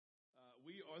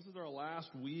This is our last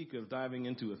week of diving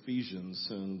into Ephesians,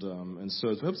 and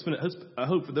so I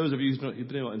hope for those of you who've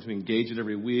been able to engage it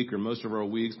every week, or most of our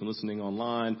weeks, been listening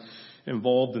online,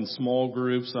 involved in small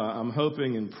groups, I'm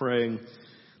hoping and praying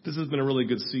this has been a really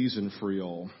good season for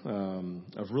y'all,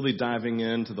 of really diving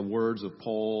into the words of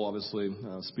Paul, obviously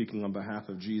speaking on behalf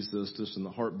of Jesus, just in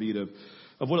the heartbeat of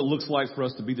what it looks like for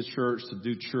us to be the church,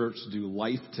 to do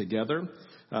life together.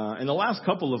 In the last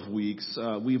couple of weeks,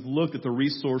 we've looked at the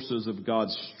resources of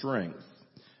God's strength.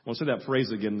 I want to say that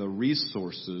phrase again, the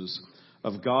resources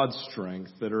of God's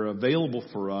strength that are available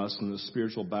for us in the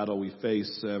spiritual battle we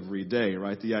face every day,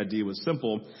 right? The idea was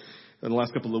simple. In the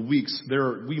last couple of weeks,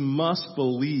 we must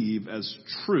believe as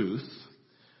truth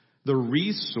the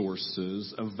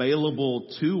resources available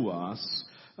to us,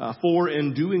 for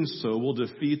in doing so, we'll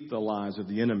defeat the lies of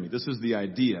the enemy. This is the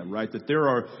idea, right? That there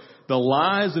are the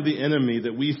lies of the enemy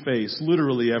that we face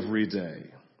literally every day.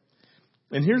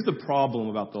 And here's the problem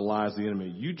about the lies of the enemy.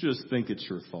 You just think it's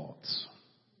your thoughts.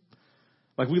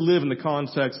 Like we live in the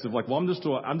context of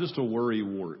I'm just a worry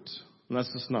wart. And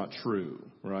that's just not true,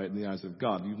 right? In the eyes of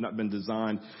God. You've not been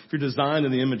designed. If you're designed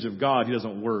in the image of God, He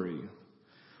doesn't worry.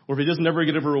 Or if He doesn't ever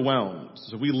get overwhelmed.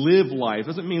 So if we live life,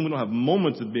 doesn't mean we don't have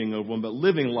moments of being overwhelmed, but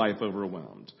living life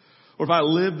overwhelmed. Or if I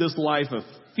live this life of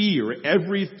fear,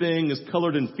 everything is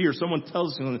colored in fear. Someone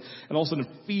tells us something, and all of a sudden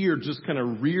fear just kind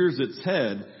of rears its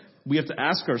head. We have to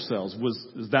ask ourselves,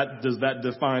 does that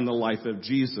define the life of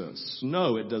Jesus?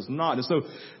 No, it does not. And so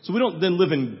we don't then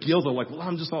live in guilt of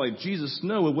I'm just not like Jesus.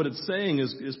 No, what it's saying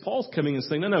is Paul's coming and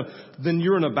saying, no, then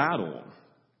you're in a battle.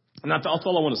 And that's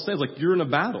all I want to say is you're in a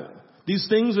battle. These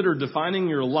things that are defining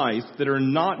your life, that are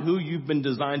not who you've been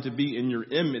designed to be in your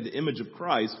the image of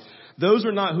Christ, those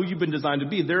are not who you've been designed to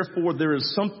be. Therefore,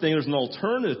 there's an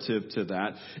alternative to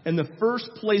that. And the first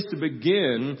place to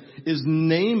begin is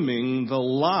naming the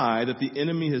lie that the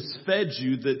enemy has fed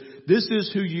you, that this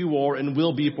is who you are and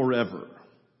will be forever.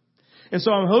 And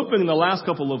so I'm hoping in the last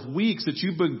couple of weeks that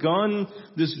you've begun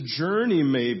this journey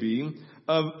maybe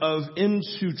of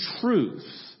into truth.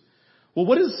 Well,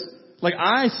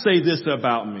 I say this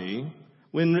about me,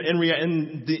 and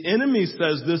the enemy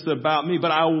says this about me,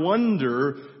 but I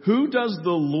wonder, who does the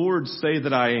Lord say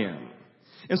that I am?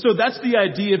 And so that's the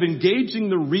idea of engaging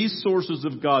the resources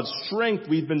of God's strength.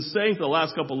 We've been saying for the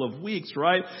last couple of weeks,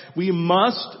 right? We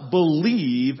must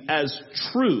believe as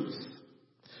truth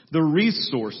the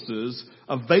resources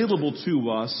available to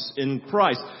us in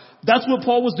Christ. That's what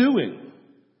Paul was doing.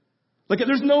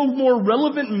 There's no more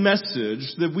relevant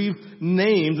message that we've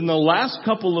named in the last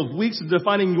couple of weeks of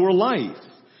defining your life,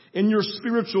 in your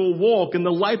spiritual walk, in the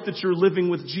life that you're living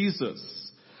with Jesus.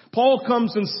 Paul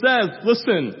comes and says,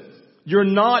 listen, you're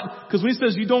not, because when he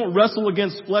says you don't wrestle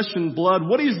against flesh and blood,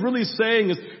 what he's really saying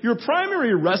is your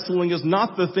primary wrestling is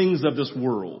not the things of this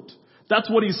world. That's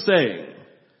what he's saying.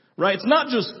 Right? It's not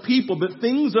just people, but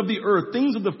things of the earth,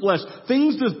 things of the flesh,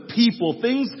 things of people,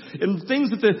 things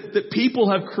that people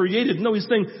have created. No, he's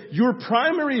saying your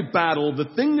primary battle,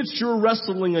 the thing that you're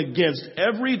wrestling against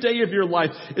every day of your life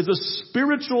is a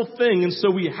spiritual thing. And so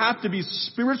we have to be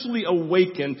spiritually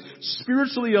awakened,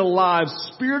 spiritually alive,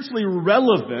 spiritually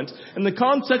relevant in the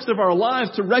context of our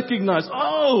lives to recognize,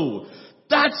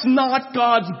 that's not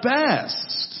God's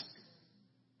best.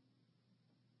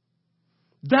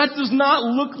 That does not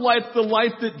look like the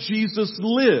life that Jesus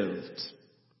lived.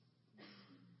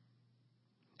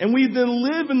 And we then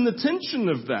live in the tension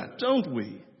of that, don't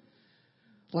we?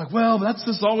 That's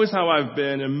just always how I've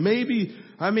been.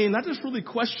 And I just really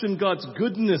question God's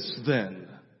goodness then.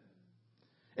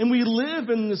 And we live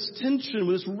in this tension,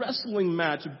 this wrestling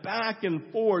match back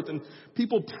and forth, and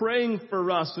people praying for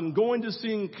us and going to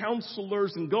seeing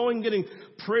counselors and getting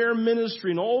prayer ministry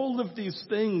and all of these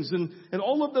things. And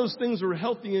all of those things are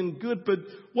healthy and good. But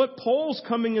what Paul's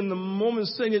coming in the moment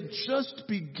saying, it just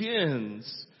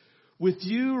begins with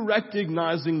you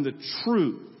recognizing the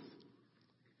truth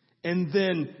and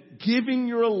then giving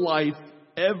your life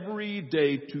every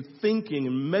day to thinking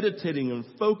and meditating and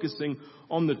focusing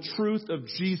on the truth of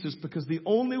Jesus, because the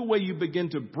only way you begin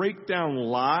to break down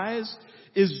lies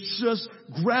is just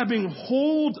grabbing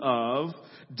hold of,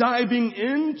 diving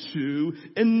into,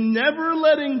 and never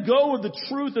letting go of the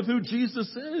truth of who Jesus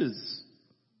is.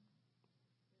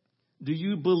 Do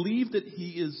you believe that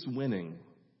He is winning?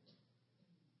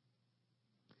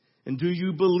 And do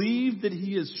you believe that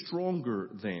He is stronger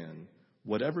than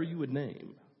whatever you would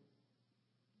name?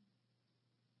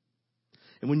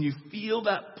 And when you feel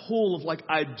that pull of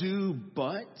I do,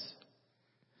 but,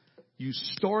 you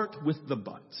start with the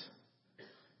but.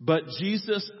 But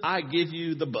Jesus, I give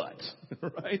you the but,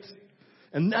 right?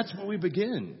 And that's where we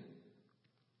begin.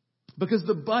 Because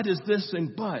the but is this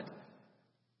thing, but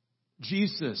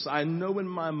Jesus, I know in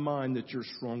my mind that you're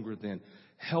stronger than.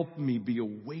 Help me be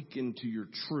awakened to your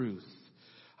truth.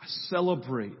 I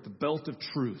celebrate the belt of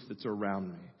truth that's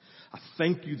around me. I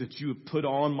thank you that you have put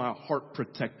on my heart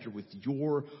protector with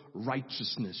your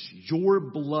righteousness. Your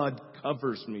blood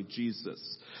covers me, Jesus.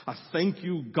 I thank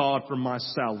you, God, for my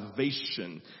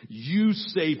salvation. You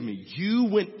saved me. You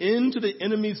went into the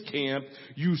enemy's camp.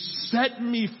 You set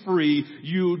me free.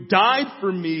 You died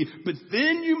for me. But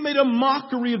then you made a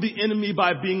mockery of the enemy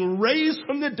by being raised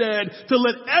from the dead to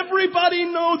let everybody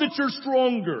know that you're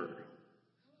stronger.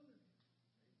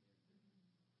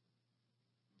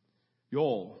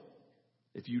 Y'all,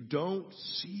 if you don't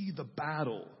see the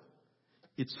battle,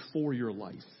 it's for your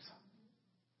life.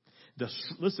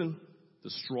 Listen, the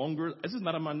stronger, this is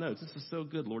not on my notes. This is so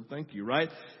good, Lord. Thank you, right?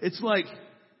 It's like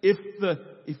if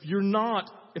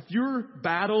your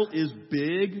battle is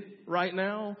big right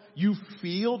now, you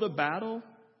feel the battle,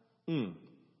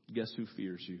 guess who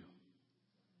fears you?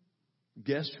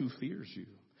 Guess who fears you?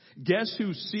 Guess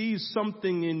who sees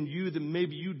something in you that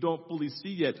maybe you don't fully see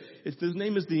yet? If his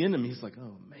name is the enemy, he's like,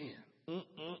 oh man,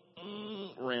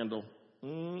 Randall,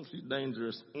 she's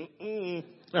dangerous.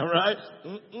 All right,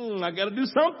 I got to do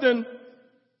something.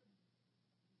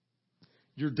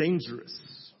 You're dangerous.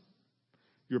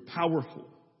 You're powerful,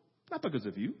 not because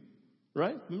of you,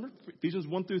 right? Remember Ephesians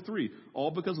 1-3,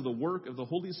 all because of the work of the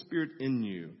Holy Spirit in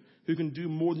you, who can do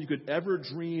more than you could ever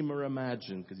dream or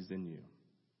imagine because he's in you.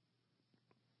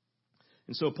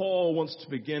 And so Paul wants to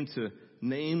begin to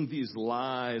name these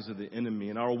lies of the enemy.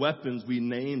 And our weapons we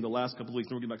named the last couple of weeks.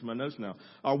 And we'll get back to my notes now.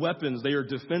 Our weapons, they are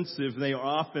defensive and they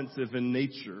are offensive in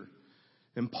nature.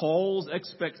 And Paul's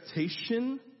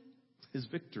expectation is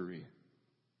victory.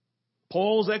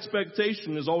 Paul's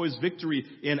expectation is always victory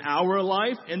in our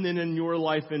life and then in your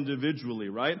life individually,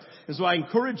 right? And so I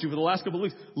encourage you for the last couple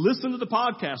of weeks, listen to the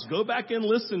podcast. Go back and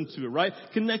listen to it, right?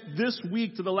 Connect this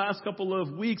week to the last couple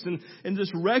of weeks and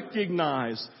just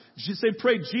recognize, just say,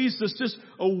 pray, Jesus, just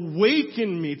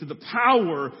awaken me to the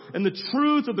power and the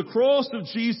truth of the cross of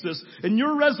Jesus and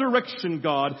your resurrection,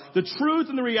 God. The truth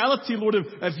and the reality, Lord,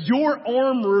 of your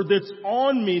armor that's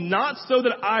on me, not so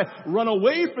that I run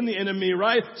away from the enemy,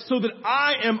 right? So that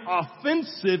I am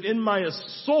offensive in my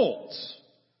assault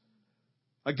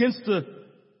against the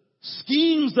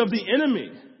schemes of the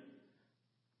enemy.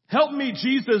 Help me,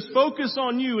 Jesus, focus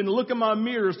on you and look in my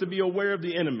mirrors to be aware of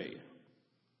the enemy.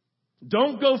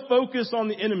 Don't go focus on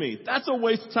the enemy. That's a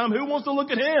waste of time. Who wants to look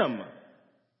at him?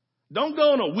 Don't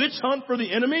go on a witch hunt for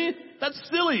the enemy. That's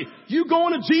silly. You go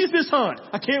on a Jesus hunt.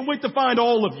 I can't wait to find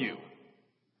all of you.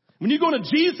 When you go on a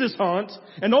Jesus hunt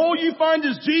and all you find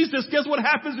is Jesus, guess what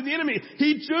happens to the enemy?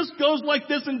 He just goes like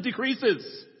this and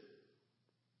decreases.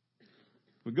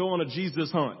 We go on a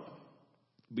Jesus hunt.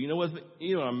 But you know what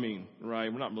I mean,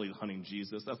 right? We're not really hunting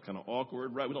Jesus. That's kind of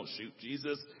awkward, right? We don't shoot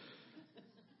Jesus.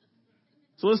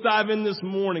 So let's dive in this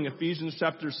morning, Ephesians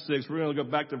chapter 6. We're going to go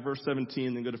back to verse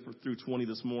 17 and go through 20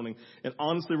 this morning. And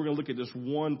honestly, we're going to look at just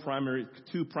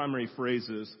two primary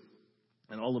phrases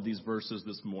in all of these verses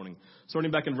this morning.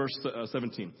 Starting back in verse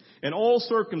 17. In all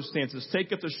circumstances,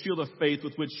 take up the shield of faith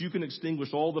with which you can extinguish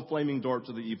all the flaming darts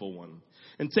of the evil one.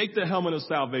 And take the helmet of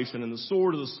salvation and the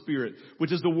sword of the Spirit,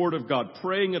 which is the word of God,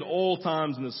 praying at all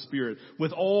times in the Spirit,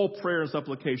 with all prayer and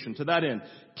supplication. To that end,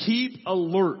 keep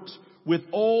alert with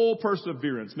all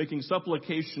perseverance, making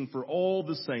supplication for all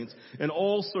the saints and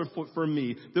also for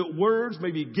me, that words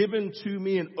may be given to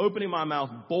me and opening my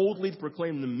mouth boldly to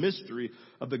proclaim the mystery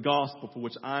of the gospel, for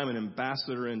which I am an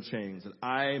ambassador in chains, that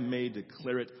I may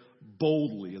declare it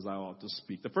boldly as I ought to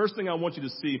speak. The first thing I want you to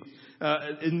see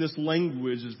in this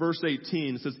language is verse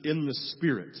 18. It says, in the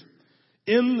Spirit.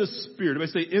 In the Spirit.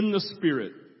 Everybody say, in the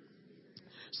Spirit.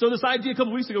 So this idea a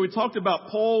couple of weeks ago, we talked about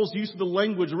Paul's use of the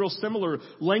language, a real similar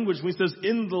language when he says,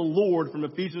 in the Lord, from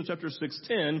Ephesians chapter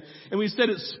 6:10. And we said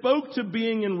it spoke to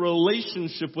being in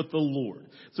relationship with the Lord.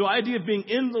 So the idea of being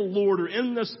in the Lord or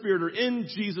in the Spirit or in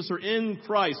Jesus or in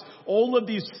Christ, all of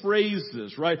these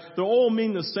phrases, right, they all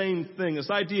mean the same thing.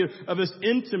 This idea of this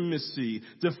intimacy,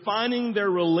 defining their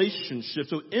relationship.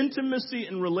 So intimacy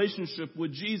and relationship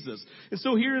with Jesus. And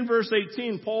so here in verse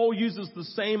 18, Paul uses the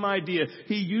same idea.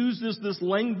 He uses this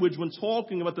language when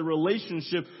talking about the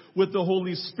relationship with the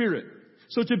Holy Spirit.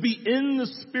 So to be in the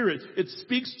Spirit, it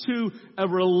speaks to a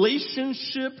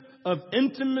relationship of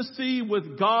intimacy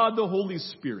with God the Holy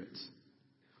Spirit,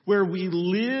 where we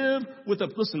live with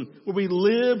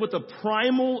a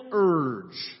primal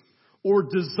urge or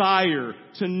desire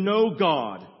to know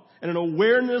God and an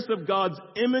awareness of God's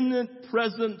imminent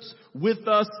presence with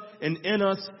us and in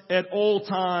us at all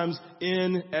times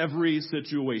in every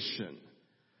situation.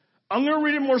 I'm going to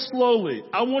read it more slowly.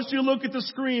 I want you to look at the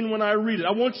screen when I read it.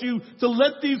 I want you to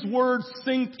let these words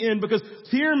sink in, because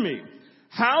hear me.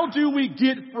 How do we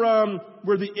get from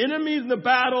where the enemy's in the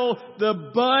battle,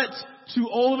 the butt, to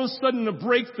all of a sudden a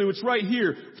breakthrough? It's right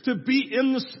here. To be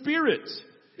in the Spirit.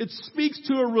 It speaks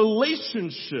to a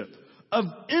relationship of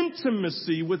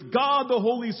intimacy with God the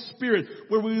Holy Spirit,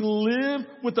 where we live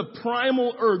with a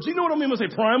primal urge. You know what I mean when I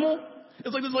say primal?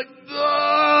 It's like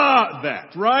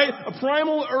that, right? A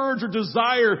primal urge or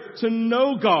desire to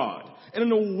know God. And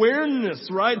an awareness,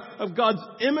 right, of God's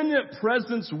imminent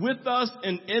presence with us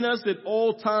and in us at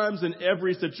all times in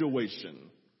every situation.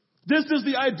 This is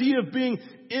the idea of being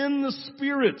in the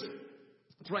Spirit.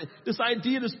 That's right. This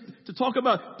idea to talk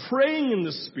about praying in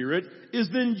the Spirit is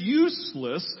then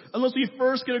useless unless we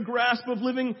first get a grasp of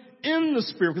living in the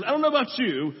Spirit. Because I don't know about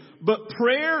you, but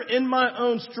prayer in my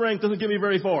own strength doesn't get me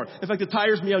very far. In fact, it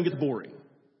tires me out and gets boring.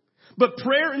 But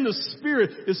prayer in the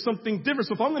Spirit is something different.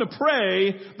 So if I'm going to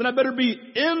pray, then I better be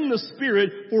in the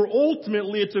Spirit for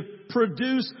ultimately to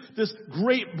produce this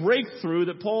great breakthrough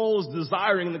that Paul is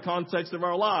desiring in the context of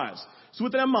our lives. So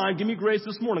with that in mind, give me grace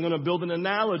this morning. I'm going to build an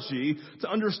analogy to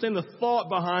understand the thought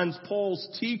behind Paul's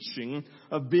teaching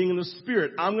of being in the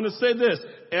Spirit. I'm going to say this.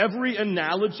 Every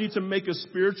analogy to make a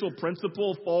spiritual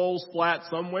principle falls flat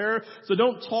somewhere. So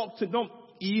don't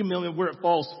email me where it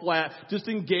falls flat. Just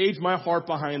engage my heart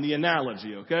behind the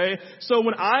analogy, okay? So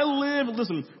when I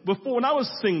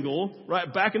was single,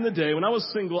 right, back in the day, when I was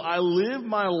single, I lived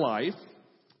my life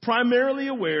primarily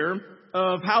aware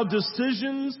of how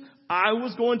decisions I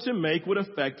was going to make would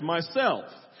affect myself.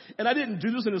 And I didn't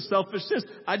do this in a selfish sense.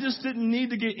 I just didn't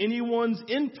need to get anyone's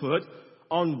input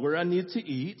on where I needed to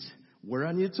eat, where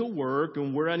I needed to work,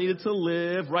 and where I needed to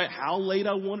live, right? How late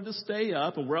I wanted to stay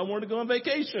up and where I wanted to go on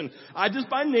vacation. I just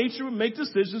by nature would make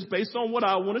decisions based on what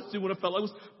I wanted to do, what I felt like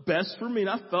was best for me, and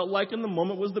I felt like in the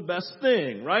moment was the best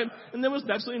thing, right? And there was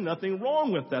absolutely nothing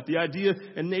wrong with that. The idea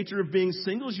and nature of being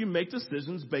single is you make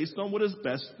decisions based on what is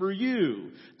best for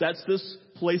you. That's this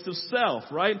place of self,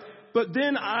 right? But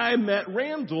then I met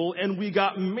Randall and we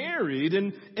got married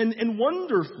and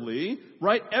wonderfully,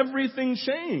 right, everything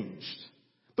changed.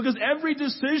 Because every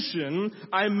decision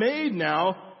I made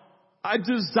now, I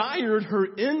desired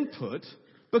her input,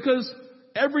 because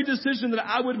every decision that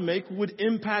I would make would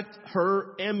impact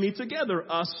her and me together,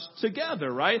 us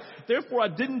together, right? Therefore, I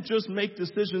didn't just make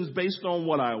decisions based on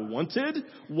what I wanted,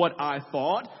 what I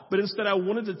thought, but instead I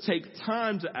wanted to take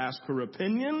time to ask her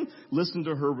opinion, listen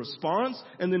to her response,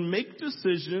 and then make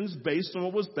decisions based on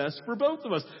what was best for both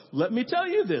of us. Let me tell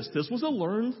you this was a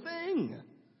learned thing.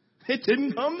 It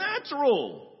didn't come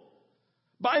natural.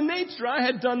 By nature,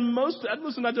 I'd done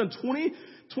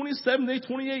 27,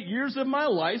 28 years of my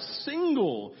life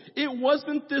single. It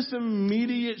wasn't this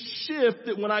immediate shift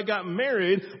that when I got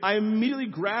married, I immediately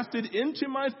grafted into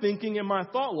my thinking and my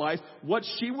thought life what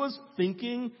she was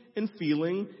thinking and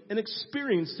feeling and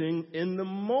experiencing in the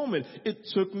moment. It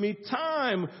took me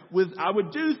time I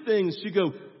would do things. She'd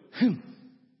go,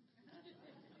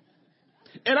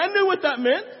 And I knew what that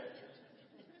meant.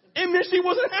 It meant she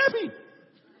wasn't happy.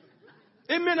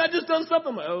 It meant I just done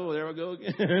something. I'm like, oh, there I go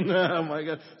again. Oh my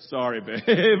God. Sorry,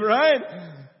 babe. Right?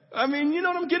 I mean, you know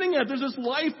what I'm getting at. There's this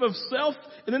life of self,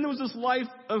 and then there was this life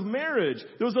of marriage.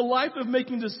 There was a life of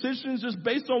making decisions just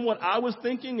based on what I was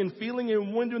thinking and feeling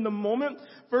and wanting in the moment,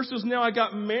 versus now I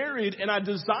got married and I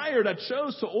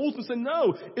chose to ultimately say,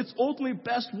 no, it's ultimately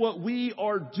best what we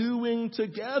are doing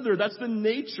together. That's the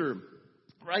nature.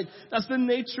 Right? That's the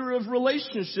nature of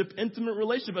relationship, intimate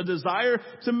relationship, a desire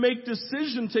to make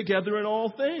decision together in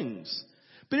all things.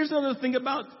 But here's another thing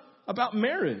about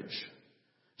marriage.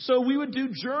 So we would do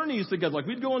journeys together. Like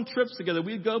we'd go on trips together.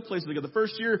 We'd go places together. The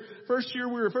first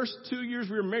 2 years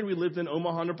we were married, we lived in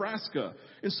Omaha, Nebraska.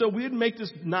 And so we'd make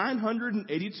this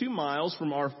 982 miles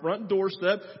from our front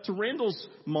doorstep to Randall's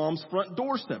mom's front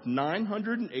doorstep.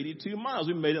 982 miles.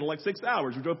 We made it in like 6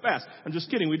 hours. We drove fast. I'm just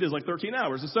kidding. We did like 13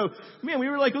 hours. And so, man, we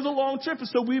were like, it was a long trip. And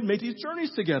so we'd make these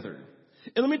journeys together.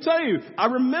 And let me tell you, I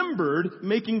remembered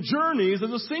making journeys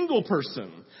as a single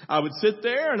person. I would sit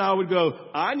there and I would go,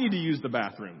 I need to use the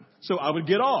bathroom. So I would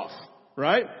get off,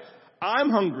 right? I'm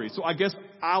hungry, so I guess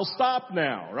I'll stop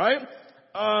now, right?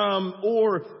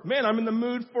 Or, man, I'm in the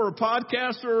mood for a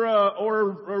podcast or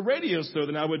a radio show.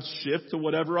 Then I would shift to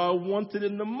whatever I wanted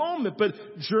in the moment. But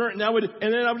and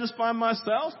then I would just find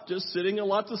myself just sitting in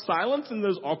lots of silence, and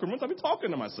those awkward moments I'd be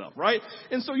talking to myself, right?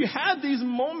 And so you had these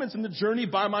moments in the journey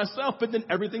by myself, but then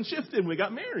everything shifted when we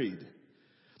got married.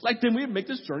 Like then we'd make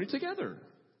this journey together.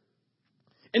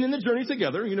 And in the journey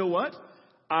together, you know what?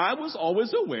 I was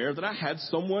always aware that I had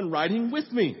someone riding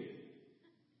with me.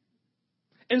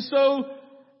 And so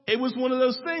it was one of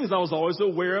those things. I was always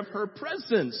aware of her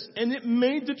presence, and it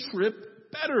made the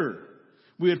trip better.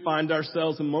 We would find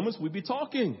ourselves in moments we'd be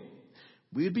talking.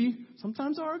 We'd be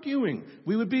sometimes arguing.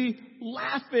 We would be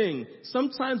laughing.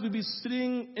 Sometimes we'd be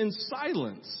sitting in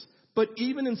silence. But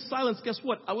even in silence, guess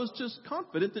what? I was just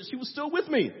confident that she was still with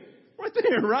me. Right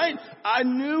there, right? I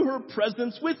knew her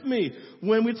presence with me.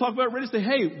 When we talk about ready to say,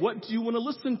 hey, what do you want to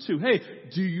listen to? Hey,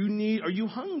 are you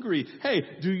hungry? Hey,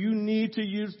 do you need to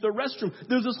use the restroom?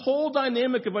 There's this whole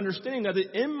dynamic of understanding that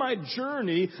in my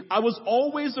journey, I was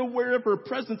always aware of her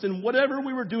presence, and whatever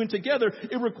we were doing together,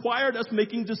 it required us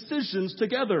making decisions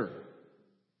together.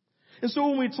 And so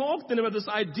when we talk then about this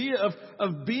idea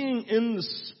of being in the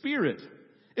Spirit,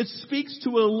 it speaks to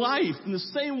a life in the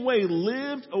same way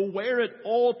lived aware at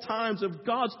all times of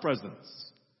God's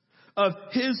presence, of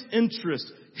His interests,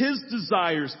 His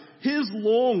desires, His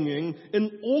longing,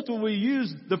 and ultimately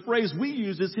the phrase we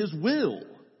use is His will.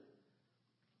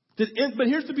 But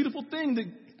here's the beautiful thing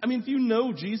if you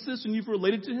know Jesus and you've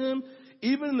related to Him,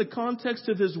 even in the context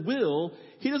of His will,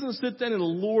 He doesn't sit down and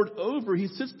lord over. He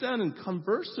sits down and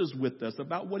converses with us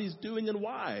about what He's doing and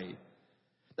why.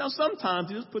 Now, sometimes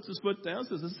He just puts His foot down and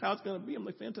says, this is how it's going to be. I'm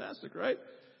like, fantastic, right?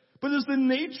 But it's the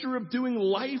nature of doing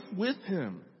life with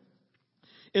Him.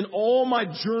 In all my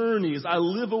journeys, I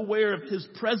live aware of His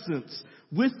presence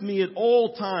with me at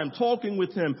all time, talking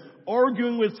with Him,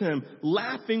 arguing with Him,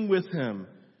 laughing with Him,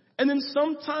 and then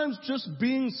sometimes just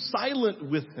being silent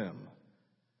with Him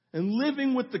and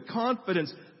living with the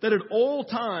confidence that at all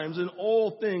times, in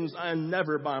all things, I am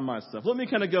never by myself. Let me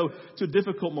kind of go to a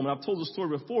difficult moment. I've told the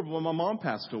story before, but when my mom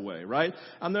passed away, right?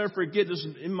 I'll never forget this.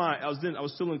 I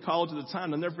was still in college at the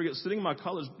time. I'll never forget sitting in my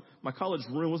college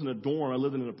room. It wasn't a dorm. I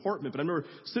lived in an apartment, but I remember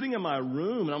sitting in my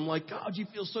room and I'm like, God, you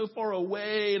feel so far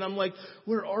away. And I'm like,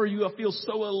 where are you? I feel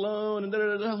so alone. And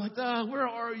I'm like, where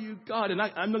are you, God? And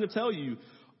I'm going to tell you,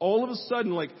 all of a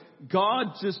sudden, like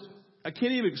God just, I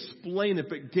can't even explain it,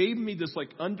 but gave me this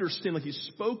understanding, He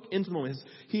spoke into the moment.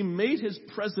 He made His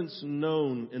presence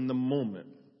known in the moment.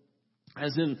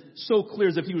 As in, so clear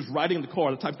as if He was riding in the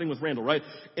car, the type of thing with Randall, right?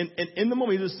 And in the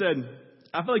moment He just said,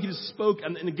 I felt like He just spoke,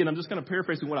 and again, I'm just kind of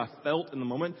paraphrasing what I felt in the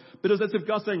moment, but it was as if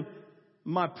God saying,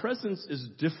 my presence is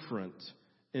different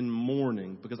in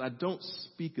mourning because I don't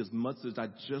speak as much as I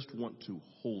just want to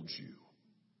hold you.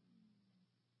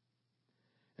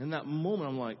 In that moment,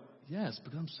 I'm like, yes,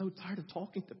 because I'm so tired of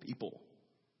talking to people.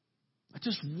 I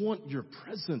just want your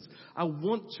presence. I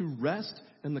want to rest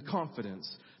in the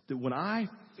confidence that when I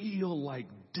feel like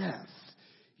death,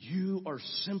 you are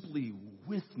simply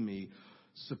with me,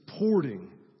 supporting,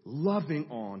 loving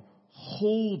on,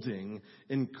 holding,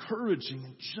 encouraging,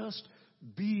 and just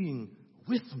being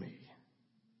with me.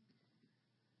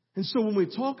 And so when we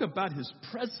talk about His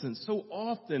presence, so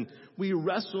often we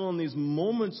wrestle on these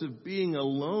moments of being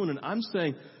alone. And I'm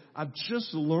saying, I've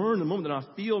just learned the moment that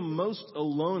I feel most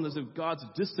alone, as if God's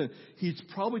distant. He's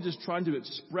probably just trying to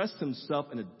express Himself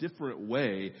in a different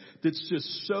way that's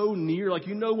just so near.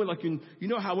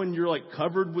 How when you're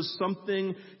covered with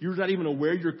something, you're not even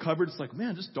aware you're covered. It's like,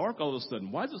 man, it's dark all of a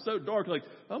sudden. Why is it so dark? Like,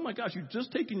 oh my gosh, you've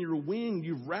just taken your wing,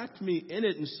 you've wrapped me in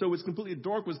it, and so it's completely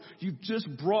dark. You've just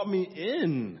brought me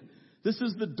in. This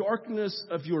is the darkness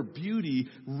of your beauty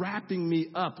wrapping me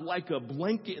up like a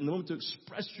blanket in the moment to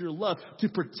express your love, to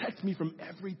protect me from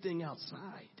everything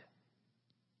outside.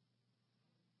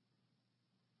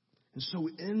 And so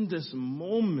in this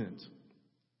moment,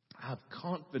 I have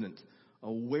confident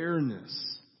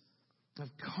awareness. I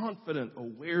have confident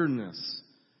awareness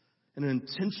and an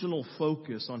intentional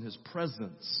focus on His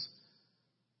presence.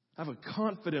 I have a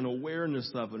confident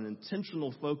awareness of an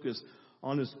intentional focus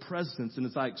on His presence. And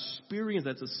as I experience,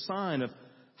 that's a sign of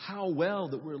how well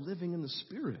that we're living in the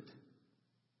Spirit.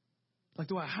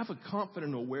 Do I have a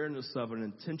confident awareness of an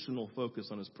intentional focus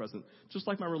on His presence? Just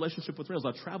like my relationship with Randall,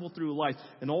 as I travel through life,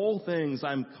 in all things,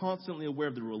 I'm constantly aware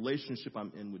of the relationship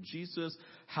I'm in with Jesus,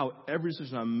 how every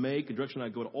decision I make, the direction I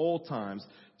go at all times,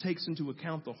 takes into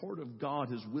account the heart of God,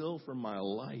 His will for my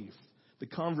life, the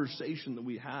conversation that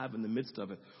we have in the midst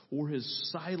of it, or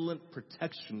His silent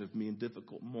protection of me in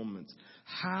difficult moments.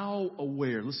 How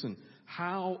aware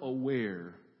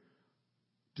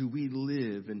do we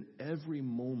live in every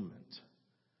moment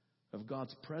of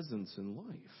God's presence in life?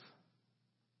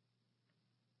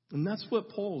 And that's what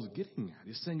Paul's getting at.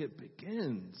 He's saying it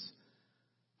begins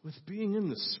with being in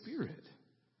the Spirit.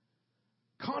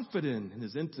 confident in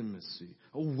his intimacy,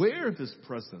 aware of his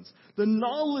presence, the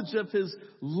knowledge of his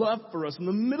love for us in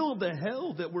the middle of the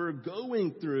hell that we're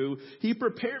going through. He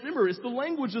prepared, remember, it's the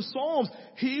language of Psalms.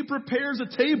 He prepares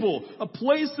a table, a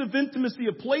place of intimacy,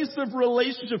 a place of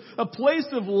relationship, a place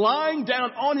of lying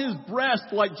down on his breast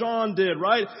like John did,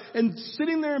 right? And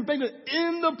sitting there and begging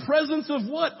in the presence of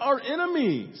what? Our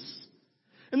enemies.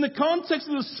 In the context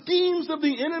of the schemes of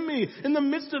the enemy, in the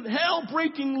midst of hell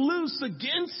breaking loose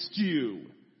against you.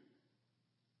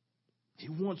 He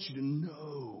wants you to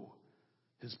know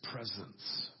his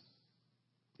presence.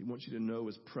 He wants you to know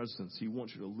his presence. He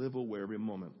wants you to live aware every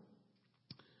moment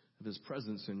of his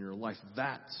presence in your life.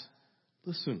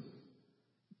 Listen,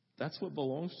 that's what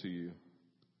belongs to you.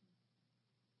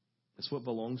 That's what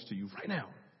belongs to you right now.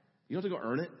 You don't have to go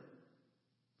earn it.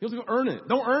 You don't have to go earn it.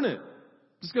 Don't earn it.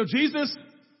 Just go, Jesus.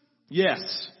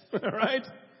 Yes. Right?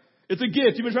 It's a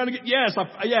gift. You've been trying to get, yes.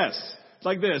 It's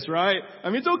like this, right? I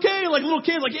mean, it's okay. Like little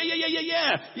kids, like,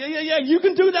 yeah. You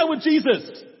can do that with Jesus.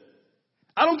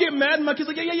 I don't get mad and my kids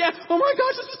like, yeah. Oh my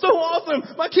gosh, this is so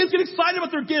awesome. My kids get excited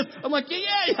about their gift. I'm like,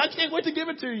 yeah. I can't wait to give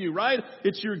it to you, right?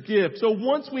 It's your gift. So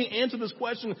once we answer this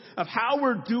question of how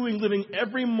we're doing living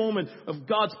every moment of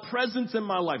God's presence in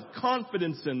my life,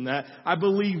 confidence in that, I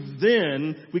believe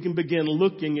then we can begin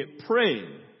looking at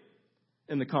praying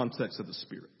in the context of the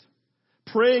Spirit.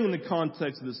 Praying in the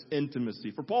context of this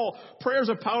intimacy. For Paul, prayer is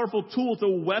a powerful tool. It's a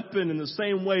weapon in the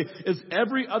same way as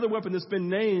every other weapon that's been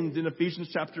named in Ephesians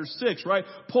chapter 6, right?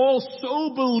 Paul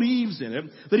so believes in it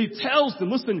that he tells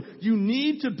them, listen, you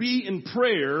need to be in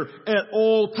prayer at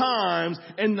all times.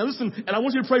 And listen, and I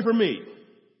want you to pray for me.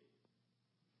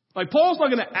 Like Paul's not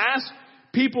going to ask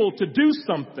people to do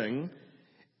something.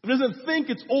 He doesn't think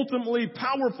it's ultimately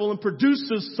powerful and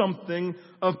produces something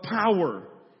of power.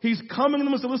 He's coming to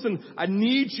them and saying, listen, I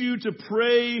need you to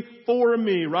pray for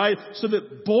me, right? So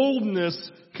that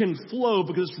boldness can flow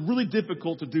because it's really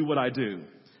difficult to do what I do.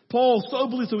 Paul so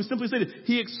believes, so he simply stated,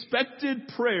 he expected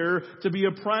prayer to be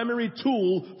a primary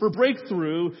tool for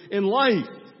breakthrough in life.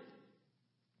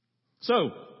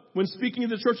 So, when speaking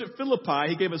to the church at Philippi,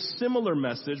 he gave a similar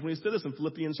message when he said this in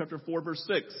Philippians chapter 4, verse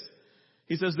 6.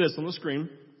 He says this on the screen.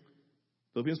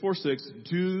 Philippians 4:6,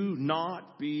 do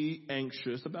not be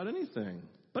anxious about anything,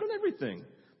 but in everything,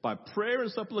 by prayer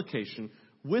and supplication,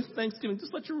 with thanksgiving,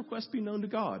 just let your requests be known to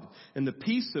God. And the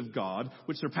peace of God,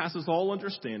 which surpasses all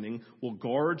understanding, will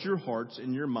guard your hearts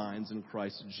and your minds in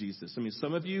Christ Jesus. I mean,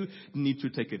 some of you need to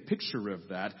take a picture of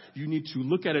that. You need to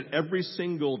look at it every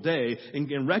single day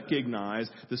and recognize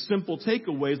the simple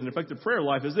takeaways in an effective prayer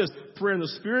life is this. Prayer in the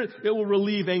Spirit, it will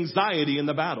relieve anxiety in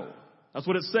the battle. That's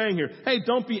what it's saying here. Hey,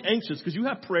 don't be anxious because you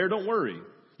have prayer. Don't worry.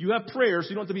 You have prayer, so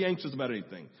you don't have to be anxious about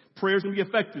anything. Prayer is going to be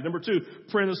effective. Number 2,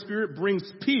 prayer in the Spirit brings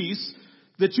peace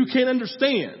that you can't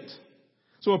understand.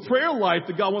 So a prayer life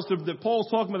that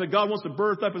Paul's talking about, that God wants to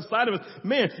birth up inside of us,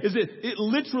 man, it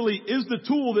literally is the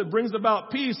tool that brings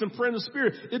about peace and prayer in the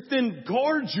Spirit. It then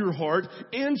guards your heart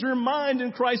and your mind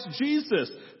in Christ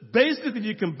Jesus. Basically, if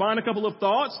you combine a couple of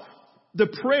thoughts,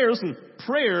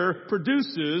 prayer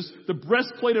produces the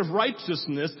breastplate of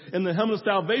righteousness and the helmet of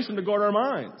salvation to guard our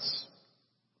minds.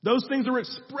 Those things are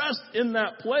expressed in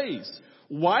that place.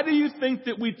 Why do you think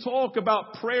that we talk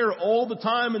about prayer all the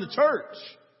time in the church?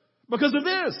 Because of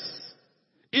this.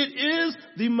 It is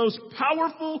the most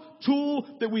powerful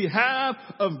tool that we have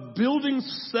of building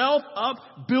self up,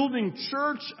 building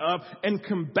church up, and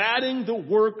combating the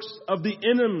works of the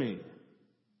enemy.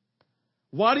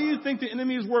 Why do you think the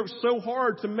enemy has worked so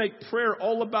hard to make prayer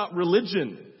all about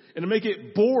religion and to make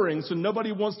it boring so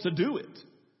nobody wants to do it?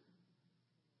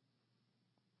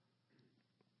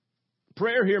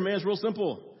 Prayer here, man, is real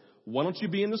simple. Why don't you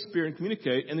be in the Spirit and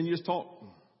communicate and then you just talk?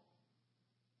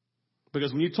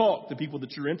 Because when you talk to people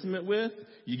that you're intimate with,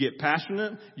 you get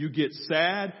passionate, you get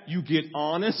sad, you get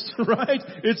honest, right?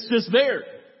 It's just there.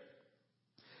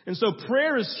 And so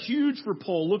prayer is huge for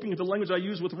Paul. Looking at the language I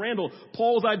use with Randall,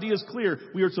 Paul's idea is clear.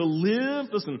 We are to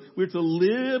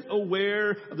live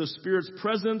aware of the Spirit's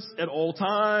presence at all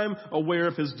time, aware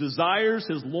of His desires,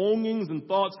 His longings and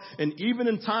thoughts. And even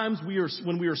in times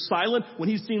when we are silent, when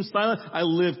He seems silent, I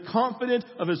live confident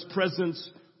of His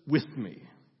presence with me.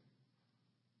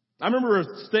 I remember a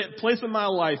place in my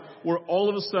life where all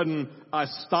of a sudden I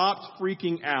stopped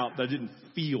freaking out that I didn't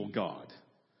feel God.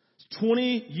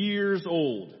 20 years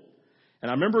old.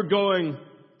 And I remember going,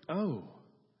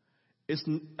 it's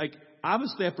like,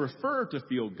 obviously I prefer to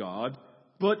feel God,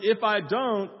 but if I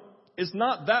don't, it's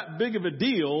not that big of a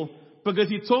deal because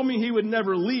He told me He would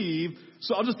never leave.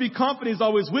 So I'll just be confident He's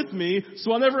always with me.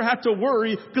 So I'll never have to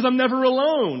worry because I'm never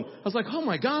alone. I was like, oh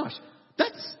my gosh,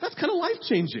 that's kind of life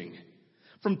changing.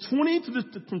 From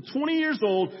 20 years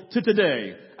old to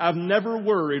today, I've never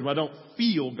worried when I don't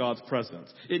feel God's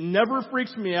presence. It never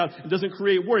freaks me out. It doesn't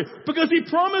create worry because He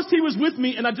promised He was with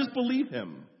me and I just believe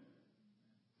Him.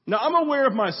 Now I'm aware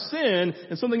of my sin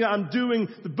and something that I'm doing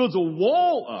that builds a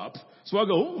wall up. So I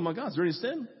go, oh my God, is there any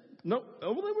sin? No.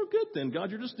 Oh, well then we're good then.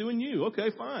 God, you're just doing you. Okay,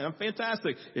 fine. I'm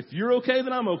fantastic. If you're okay,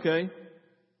 then I'm okay.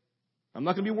 I'm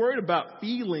not going to be worried about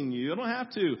feeling you. I don't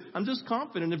have to. I'm just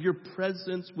confident of your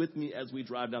presence with me as we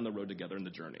drive down the road together in the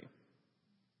journey.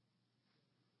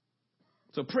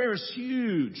 So prayer is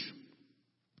huge.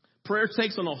 Prayer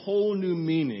takes on a whole new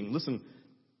meaning. Listen,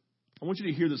 I want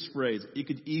you to hear this phrase. It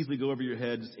could easily go over your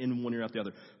head just in one ear out the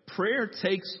other. Prayer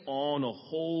takes on a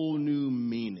whole new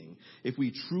meaning if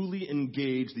we truly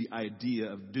engage the idea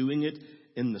of doing it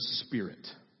in the Spirit.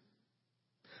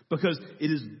 Because it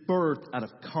is birthed out of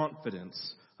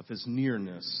confidence of His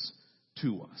nearness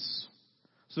to us.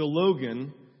 So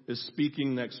Logan is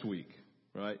speaking next week,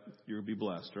 right? You're going to be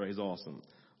blessed, right? He's awesome.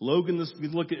 Logan, we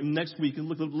look at him next week and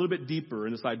look a little bit deeper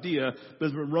in this idea.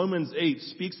 Because Romans 8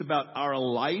 speaks about our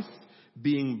life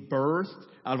being birthed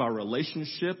out of our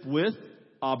relationship with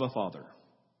Abba Father.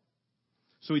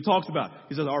 So he talks about,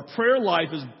 he says, our prayer life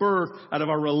is birthed out of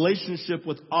our relationship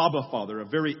with Abba Father, a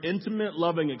very intimate,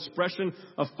 loving expression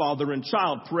of father and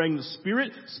child. Praying the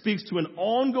Spirit speaks to an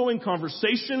ongoing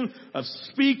conversation of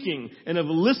speaking and of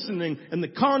listening in the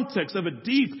context of a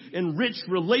deep and rich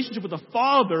relationship with a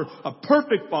Father, a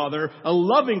perfect Father, a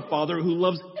loving Father who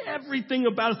loves everything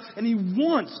about us. And He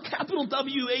wants, capital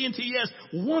W-A-N-T-S,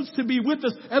 wants to be with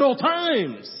us at all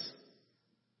times.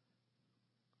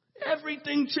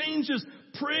 Everything changes.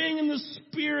 Praying in the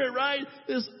Spirit, right?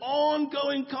 This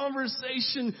ongoing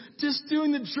conversation, just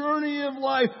doing the journey of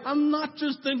life. I'm not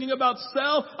just thinking about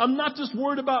self. I'm not just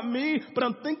worried about me, but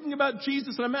I'm thinking about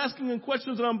Jesus and I'm asking Him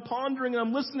questions and I'm pondering and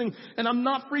I'm listening and I'm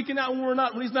not freaking out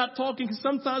when He's not talking. Because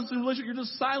sometimes in a relationship you're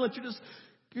just silent.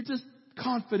 You're just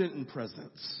confident in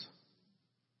presence.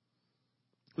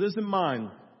 With this in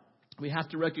mind, we have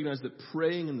to recognize that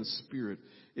praying in the Spirit,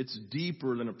 it's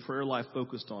deeper than a prayer life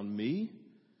focused on me.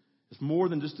 It's more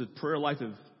than just a prayer life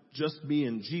of just me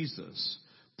and Jesus.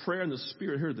 Prayer in the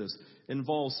Spirit, hear this,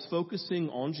 involves focusing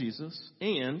on Jesus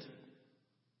and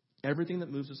everything that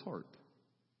moves His heart.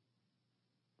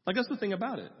 Like, that's the thing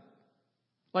about it.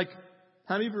 Like,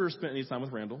 how many of you have ever spent any time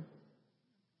with Randall?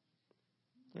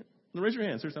 Right. Now raise your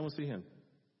hand. Seriously, I want to see your hand.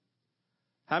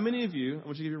 How many of you, I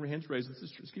want you to give your hands raised.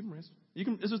 Just keep them raised.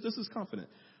 This is confident.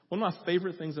 One of my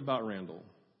favorite things about Randall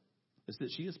is that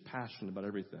she is passionate about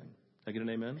everything. Can I get an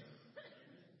amen?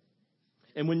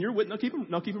 And when you're with, keep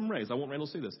them raised. I want Randall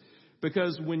to see this.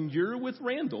 Because when you're with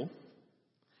Randall,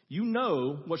 you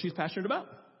know what she's passionate about.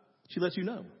 She lets you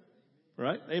know.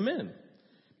 Right? Amen.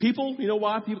 People, you know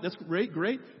why? People, that's great.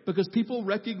 Because people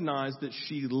recognize that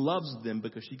she loves them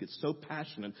because she gets so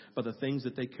passionate about the things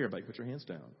that they care about. Put your hands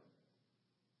down.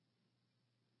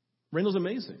 Randall's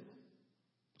amazing.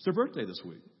 It's her birthday this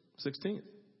week, 16th.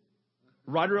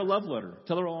 Write her a love letter.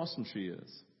 Tell her how awesome she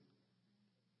is.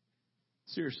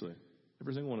 Seriously.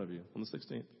 Every single one of you on the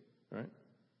 16th. All right?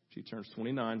 She turns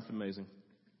 29. It's amazing.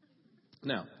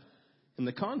 Now, in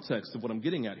the context of what I'm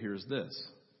getting at here is this.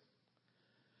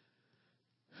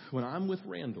 When I'm with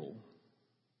Randall,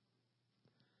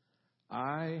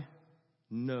 I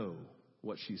know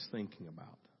what she's thinking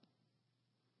about.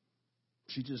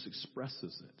 She just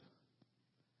expresses it.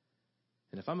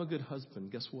 And if I'm a good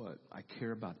husband, guess what? I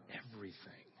care about everything.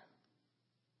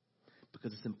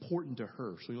 Because it's important to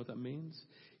her. So you know what that means?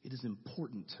 It is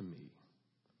important to me.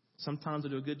 Sometimes I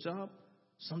do a good job.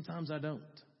 Sometimes I don't.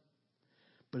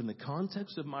 But in the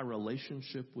context of my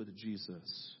relationship with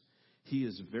Jesus, He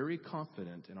is very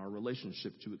confident in our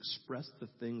relationship to express the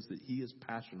things that He is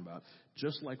passionate about,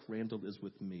 just like Randall is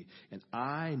with me. And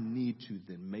I need to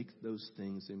then make those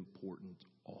things important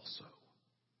also.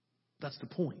 That's the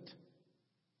point.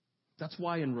 That's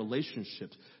why in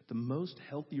relationships, the most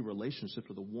healthy relationships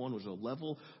are the one with a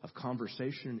level of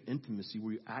conversation and intimacy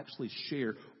where you actually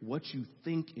share what you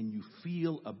think and you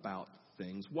feel about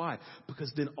things. Why?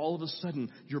 Because then all of a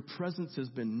sudden your presence has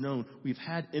been known. We've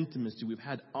had intimacy. We've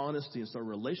had honesty. And so our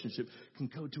relationship can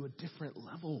go to a different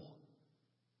level.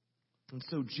 And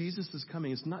so Jesus is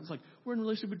coming. It's not like we're in a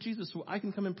relationship with Jesus so I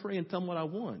can come and pray and tell Him what I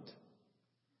want.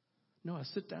 No, I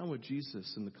sit down with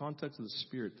Jesus in the context of the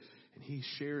Spirit and He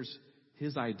shares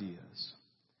His ideas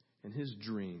and His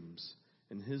dreams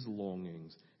and His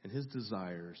longings and His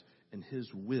desires and His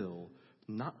will,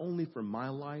 not only for my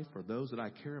life or those that I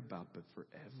care about, but for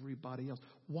everybody else.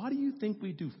 Why do you think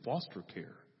we do foster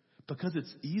care? Because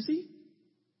it's easy?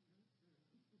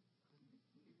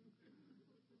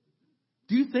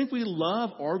 Do you think we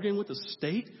love arguing with the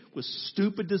state with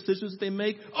stupid decisions they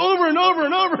make over and over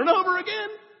and over and over again?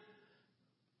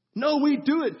 No, we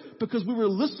do it because we were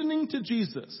listening to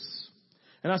Jesus.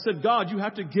 And I said, God, you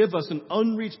have to give us an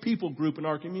unreached people group in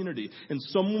our community. And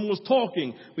someone was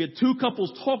talking. We had two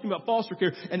couples talking about foster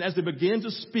care. And as they began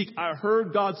to speak, I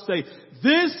heard God say,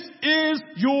 this is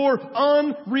your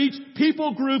unreached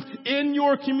people group in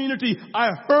your community. I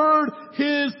heard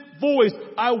His voice.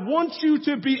 I want you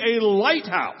to be a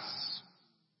lighthouse.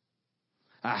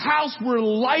 A house where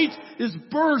light is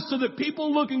burst so that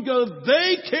people look and go,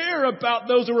 they care about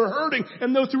those who are hurting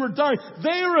and those who are dying.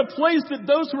 They are a place that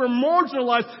those who are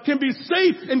marginalized can be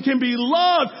safe and can be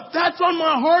loved. That's on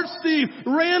my heart, Steve.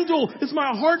 Randall, it's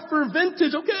my heart for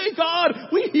vintage. Okay, God,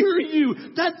 we hear you.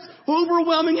 That's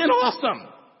overwhelming and awesome.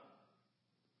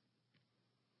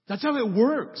 That's how it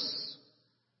works.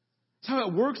 That's how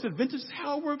it works at Vintage. It's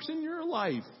how it works in your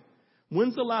life.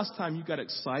 When's the last time you got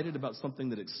excited about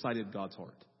something that excited God's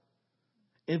heart?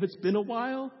 And if it's been a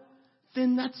while,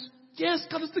 then yes,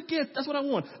 God, it's the gift. That's what I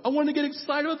want. I want to get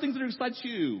excited about things that excite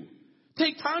you.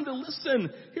 Take time to listen.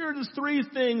 Here are just 3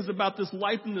 things about this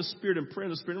life in the Spirit and prayer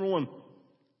in the Spirit. Number 1,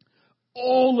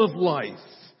 all of life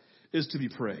is to be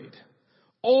prayed.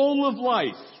 All of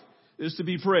life is to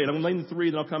be prayed. I'm going to name the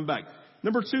 3, then I'll come back.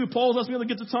 Number 2, Paul's asking me to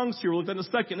get to tongues here. We'll look at that in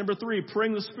a second. Number 3,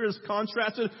 praying in the Spirit is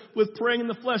contrasted with praying in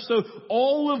the flesh. So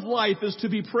all of life is to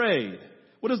be prayed.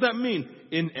 What does that mean?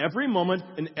 In every moment,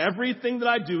 in everything that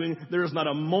I'm doing, there is not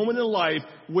a moment in life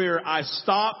where I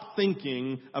stop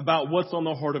thinking about what's on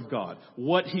the heart of God,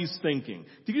 what He's thinking.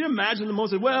 Can you imagine the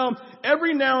moment? Well,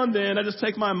 every now and then I just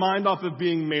take my mind off of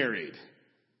being married.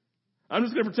 I'm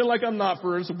just going to pretend like I'm not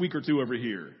for a week or 2 over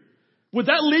here. Would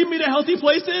that lead me to healthy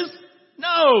places?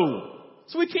 No.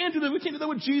 So we can't do that. We can't do that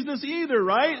with Jesus either,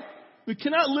 right? We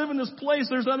cannot live in this place.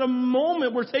 There's not a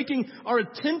moment we're taking our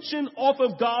attention off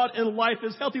of God and life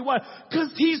is healthy. Why?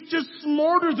 Because He's just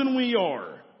smarter than we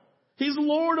are. He's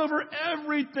Lord over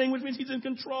everything, which means He's in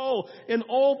control. In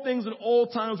all things at all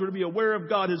times, we're to be aware of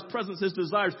God, His presence, His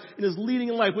desires, and His leading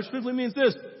in life, which simply means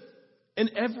this.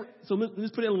 So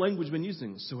let's put it in language we've been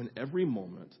using. So in every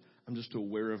moment, I'm just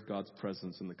aware of God's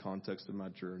presence in the context of my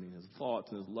journey, His thoughts,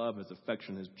 and His love, His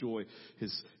affection, His joy,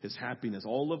 His happiness,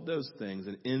 all of those things.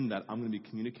 And in that, I'm going to be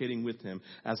communicating with Him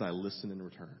as I listen in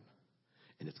return.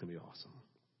 And it's going to be awesome.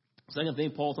 Second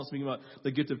thing, Paul's not speaking about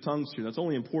the gift of tongues here. That's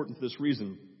only important for this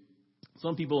reason.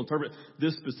 Some people interpret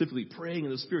this specifically praying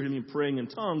in the Spirit, I mean praying in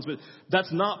tongues, but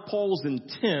that's not Paul's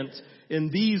intent in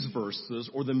these verses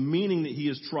or the meaning that he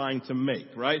is trying to make,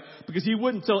 right? Because he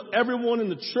wouldn't tell everyone in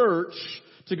the church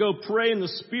to go pray in the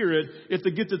Spirit if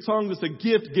the gift of tongues is a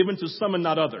gift given to some and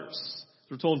not others.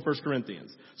 We're told in 1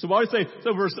 Corinthians. So why do I say,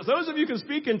 so for those of you who can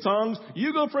speak in tongues,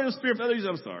 you go pray in the Spirit. For others,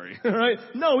 I'm sorry. Right?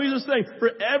 No, he's just saying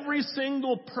for every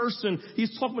single person,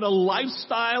 he's talking about a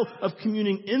lifestyle of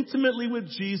communing intimately with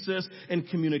Jesus and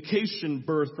communication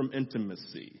birthed from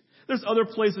intimacy. There's other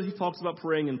places he talks about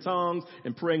praying in tongues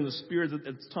and praying in the Spirit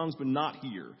as tongues, but not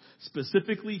here.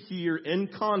 Specifically here in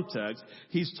context,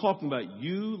 he's talking about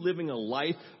you living a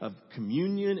life of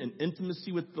communion and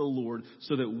intimacy with the Lord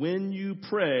so that when you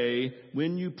pray,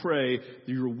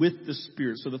 you're with the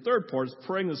Spirit. So the third part is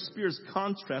praying in the Spirit is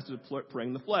contrasted with praying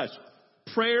in the flesh.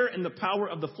 Prayer in the power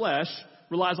of the flesh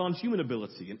relies on human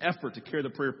ability and effort to carry the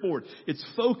prayer forward. It's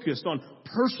focused on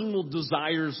personal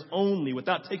desires only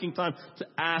without taking time to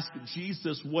ask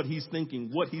Jesus what He's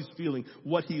thinking, what He's feeling,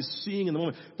 what He's seeing in the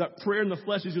moment. That prayer in the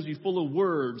flesh is usually full of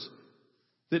words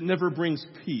that never brings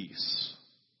peace.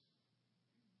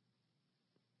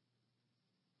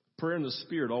 Prayer in the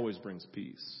Spirit always brings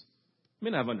peace. You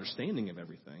may not have understanding of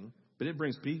everything, but it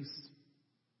brings peace.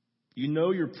 You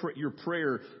know your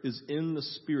prayer is in the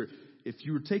Spirit. If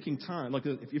you're taking time, like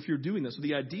if you're doing this, so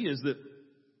the idea is that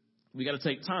we got to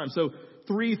take time. So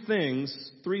three things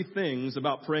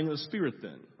about praying in the Spirit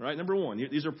then, right? Number 1,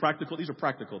 these are practical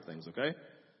things, okay?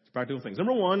 It's practical things.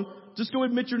 Number 1, just go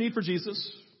admit your need for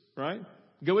Jesus, right?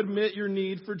 Go admit your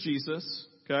need for Jesus,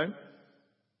 okay?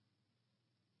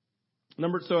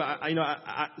 Here's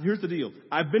the deal.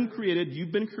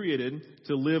 You've been created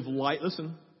to live life.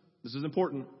 Listen, this is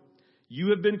important. You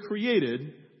have been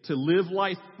created to live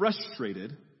life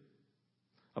frustrated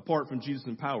apart from Jesus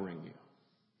empowering you.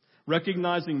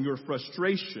 Recognizing your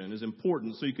frustration is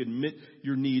important so you can admit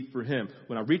your need for Him.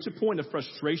 When I reach a point of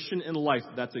frustration in life,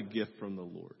 that's a gift from the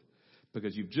Lord.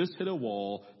 Because you've just hit a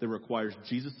wall that requires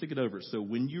Jesus to get over. So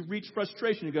when you reach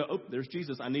frustration, you go, oh, there's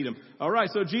Jesus. I need Him. All right,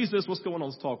 so Jesus, what's going on?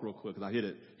 Let's talk real quick because I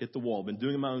hit the wall. Been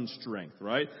doing it in my own strength,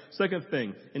 right? Second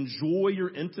thing, enjoy your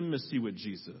intimacy with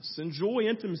Jesus. Enjoy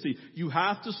intimacy. You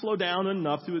have to slow down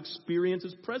enough to experience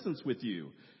His presence with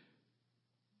you.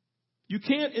 You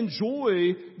can't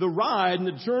enjoy the ride and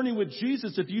the journey with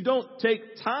Jesus if you don't take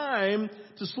time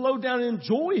to slow down and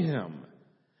enjoy Him.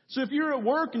 So if you're at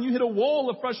work and you hit a wall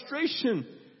of frustration,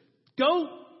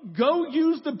 go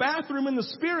use the bathroom in the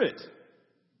Spirit.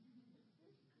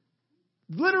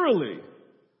 Literally.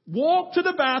 Walk to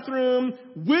the bathroom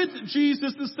with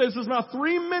Jesus and say, "This is my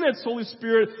 3 minutes, Holy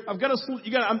Spirit. I've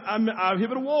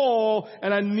hit a wall,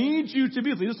 and I need you to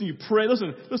be." Listen, you pray.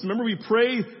 Listen. Remember, we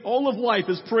pray. All of life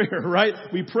is prayer, right?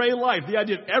 We pray life. The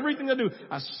idea of everything I do,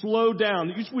 I slow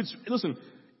down. Listen,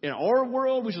 in our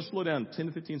world, we should slow down 10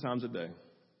 to 15 times a day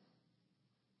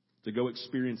to go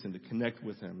experience Him, to connect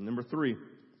with Him. Number 3,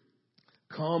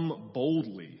 come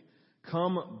boldly.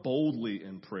 Come boldly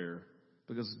in prayer.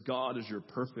 Because God is your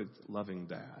perfect, loving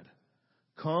dad.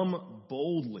 Come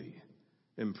boldly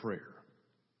in prayer.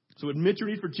 So admit your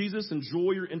need for Jesus,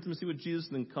 enjoy your intimacy with Jesus,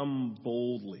 and then come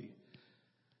boldly.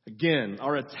 Again,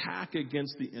 our attack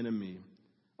against the enemy,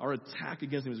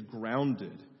 is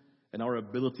grounded in our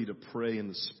ability to pray in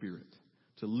the Spirit,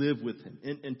 to live with Him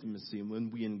in intimacy. And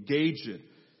when we engage it,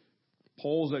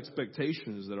 Paul's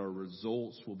expectation is that our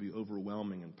results will be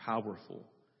overwhelming and powerful.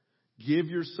 Give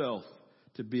yourself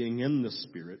to being in the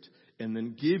Spirit, and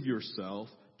then give yourself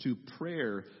to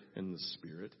prayer in the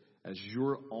Spirit as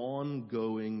your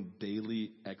ongoing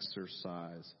daily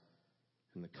exercise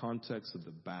in the context of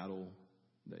the battle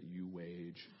that you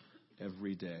wage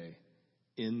every day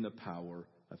in the power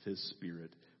of His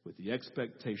Spirit, with the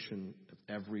expectation of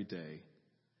every day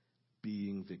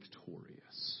being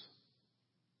victorious.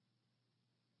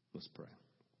 Let's pray.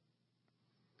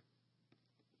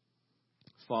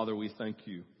 Father, we thank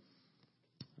you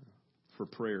for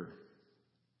prayer.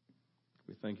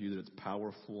 We thank you that it's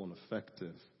powerful and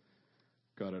effective.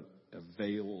 God, it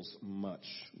avails much,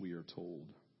 we are told.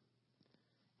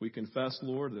 We confess,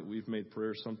 Lord, that we've made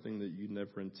prayer something that you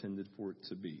never intended for it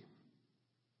to be.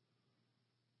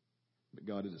 But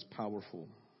God, it is powerful.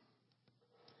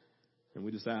 And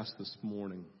we just ask this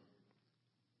morning,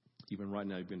 even right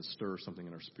now, you're going to stir something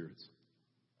in our spirits.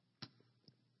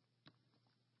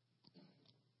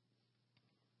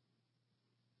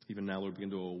 Even now, Lord,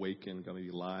 begin to awaken, God,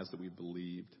 maybe lies that we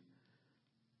believed.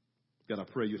 God, I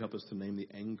pray you'd help us to name the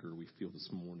anger we feel this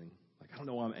morning. Like, I don't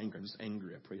know why I'm angry. I'm just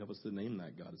angry. I pray help us to name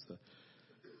that, God.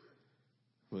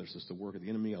 Whether it's just the work of the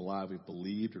enemy, a lie we've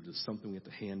believed, or just something we have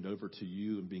to hand over to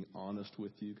you and being honest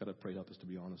with you. God, I pray help us to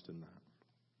be honest in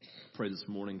that. Pray this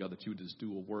morning, God, that you would just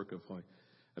do a work of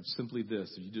simply this.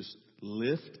 That you just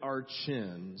lift our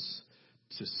chins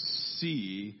to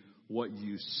see what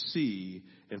you see,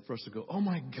 and for us to go, "Oh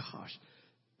my gosh,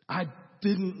 I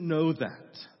didn't know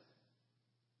that."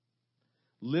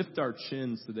 Lift our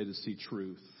chins today to see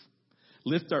truth.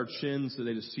 Lift our chins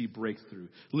today to see breakthrough.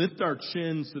 Lift our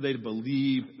chins today to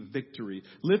believe victory.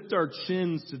 Lift our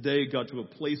chins today, God, to a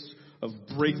place of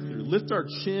breakthrough. Lift our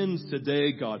chins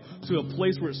today, God, to a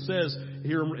place where it says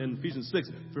here in Ephesians 6,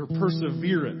 for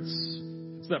perseverance.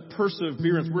 It's that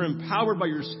perseverance. We're empowered by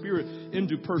your Spirit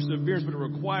into perseverance, but it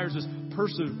requires this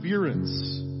perseverance.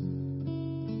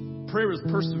 Prayer is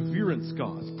perseverance,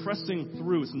 God. It's pressing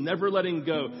through. It's never letting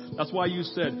go. That's why you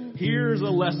said, here's a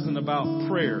lesson about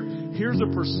prayer. Here's a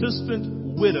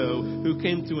persistent widow who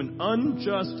came to an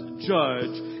unjust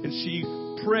judge, and she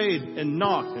prayed and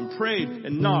knocked and prayed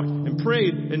and knocked and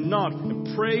prayed and knocked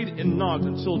and prayed and knocked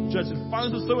until the judge said,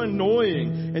 finally, this is so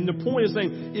annoying. And the point is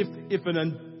saying,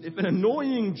 if an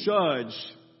annoying judge,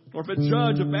 or if a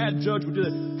bad judge would do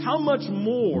that, how much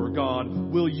more, God,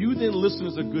 will you then listen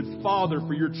as a good father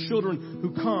for your children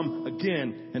who come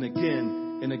again and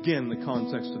again and again in the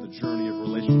context of the journey of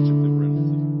relationship that we're in with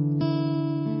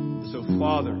you? So,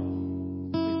 Father,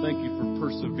 we thank you for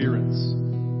perseverance,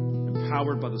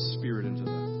 empowered by the Spirit into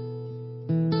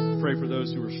that. Pray for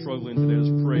those who are struggling today.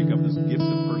 Just pray, God, this gift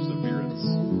of perseverance.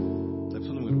 That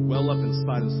something would well up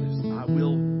inside us and say, I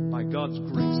will, by God's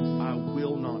grace, I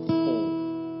will not fall.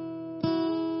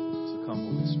 So come,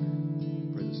 Holy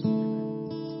Spirit. Pray this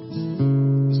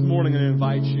morning. This morning, I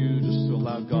invite you just to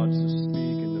allow God to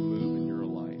speak and to move in your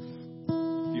life.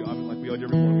 Like we do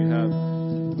every morning, we have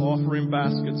offering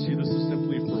baskets here. This is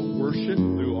simply for worship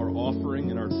through our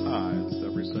offering and our tithes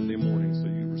every Sunday morning. So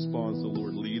you respond as the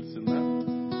Lord leads in that.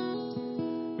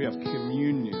 We have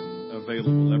communion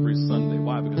available every Sunday.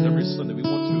 Why? Because every Sunday we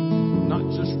want to not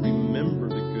just remember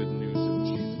the good news of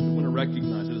Jesus. We want to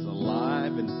recognize it as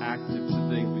alive and active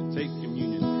today. When we take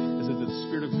communion, is that the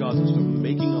Spirit of God is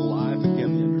making alive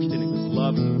again the understanding of His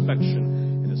love and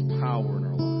affection and His power in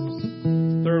our lives.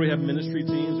 Third, we have ministry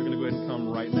teams. They're going to go ahead and come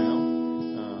right now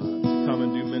to come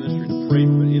and do ministry, to pray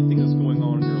for anything that's going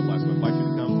on in your life. So I invite you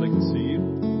to come so they can see you.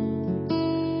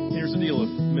 Here's the deal. If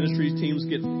ministry teams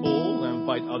get full,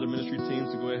 other ministry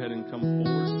teams to go ahead and come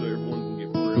forward so everyone can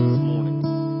get prayer this morning.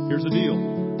 Here's the deal.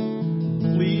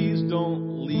 Please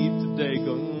don't leave today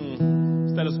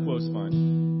going, status quo is fine.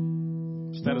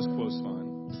 Status quo is fine.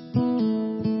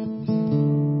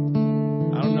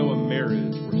 I don't know a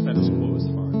marriage where status quo is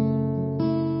fine.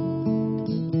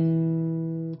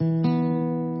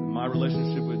 In my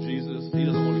relationship with Jesus, he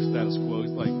doesn't want to be status quo.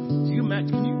 He's like,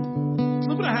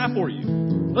 look what I have for you.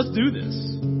 Let's do this.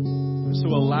 And so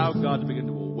allow God to begin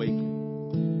to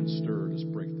awaken and stir this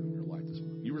breakthrough in your life this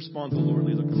morning. You respond to the Lord,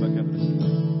 leader, come back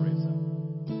up.